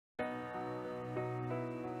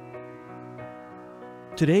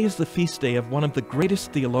Today is the feast day of one of the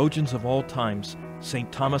greatest theologians of all times,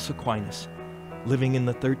 St. Thomas Aquinas. Living in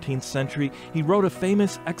the 13th century, he wrote a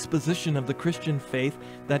famous exposition of the Christian faith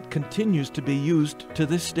that continues to be used to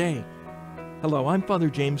this day. Hello, I'm Father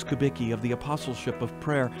James Kubicki of the Apostleship of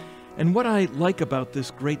Prayer, and what I like about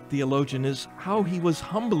this great theologian is how he was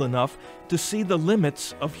humble enough to see the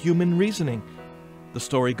limits of human reasoning. The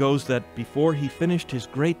story goes that before he finished his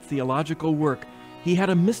great theological work, he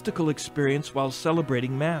had a mystical experience while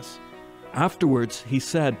celebrating Mass. Afterwards, he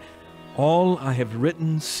said, "All I have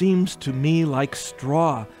written seems to me like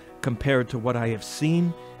straw compared to what I have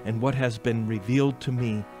seen and what has been revealed to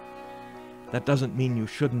me." That doesn't mean you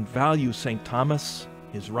shouldn't value St. Thomas,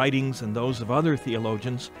 his writings, and those of other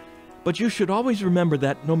theologians, but you should always remember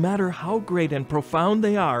that no matter how great and profound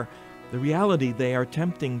they are, the reality they are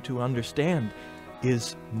attempting to understand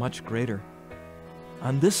is much greater.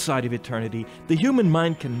 On this side of eternity, the human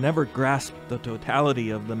mind can never grasp the totality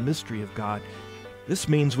of the mystery of God. This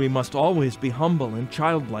means we must always be humble and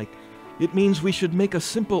childlike. It means we should make a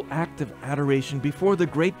simple act of adoration before the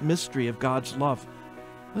great mystery of God's love.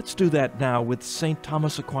 Let's do that now with St.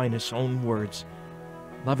 Thomas Aquinas' own words.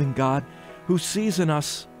 Loving God, who sees in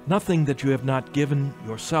us nothing that you have not given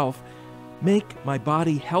yourself, make my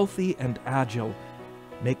body healthy and agile.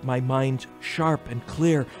 Make my mind sharp and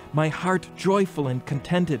clear, my heart joyful and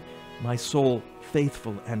contented, my soul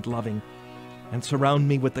faithful and loving. And surround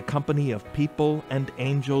me with the company of people and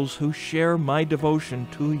angels who share my devotion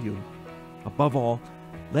to you. Above all,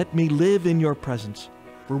 let me live in your presence,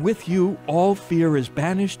 for with you all fear is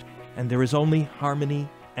banished and there is only harmony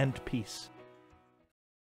and peace.